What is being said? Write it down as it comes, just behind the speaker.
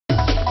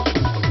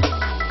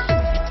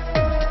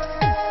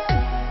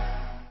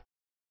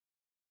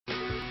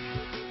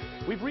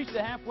reached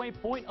the halfway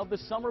point of the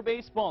summer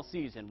baseball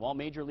season. While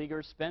major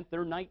leaguers spent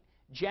their night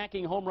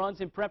jacking home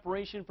runs in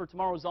preparation for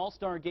tomorrow's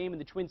All-Star game in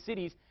the Twin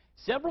Cities,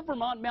 several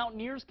Vermont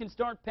Mountaineers can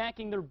start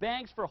packing their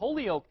bags for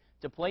Holyoke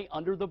to play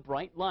under the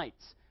bright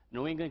lights.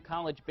 New England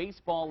College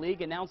Baseball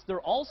League announced their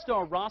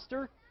All-Star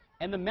roster,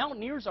 and the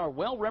Mountaineers are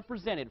well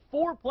represented.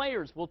 4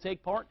 players will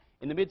take part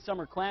in the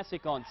Midsummer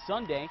Classic on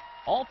Sunday.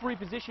 All 3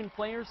 position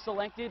players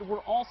selected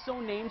were also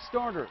named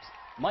starters.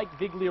 Mike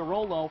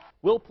Vigliarolo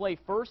will play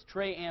first,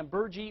 Trey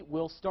Ambergi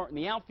will start in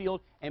the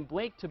outfield, and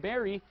Blake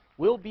Taberry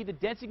will be the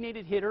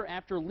designated hitter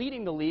after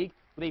leading the league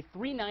with a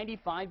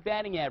 .395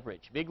 batting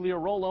average.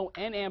 Vigliarolo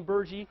and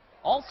Ambergi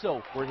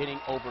also were hitting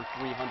over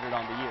 .300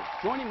 on the year.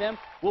 Joining them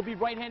will be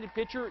right-handed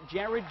pitcher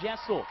Jared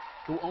Jessel,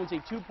 who owns a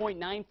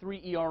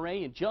 2.93 ERA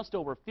in just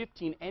over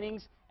 15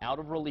 innings out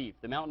of relief.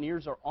 The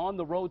Mountaineers are on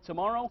the road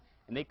tomorrow,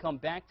 and they come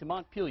back to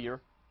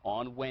Montpelier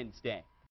on Wednesday.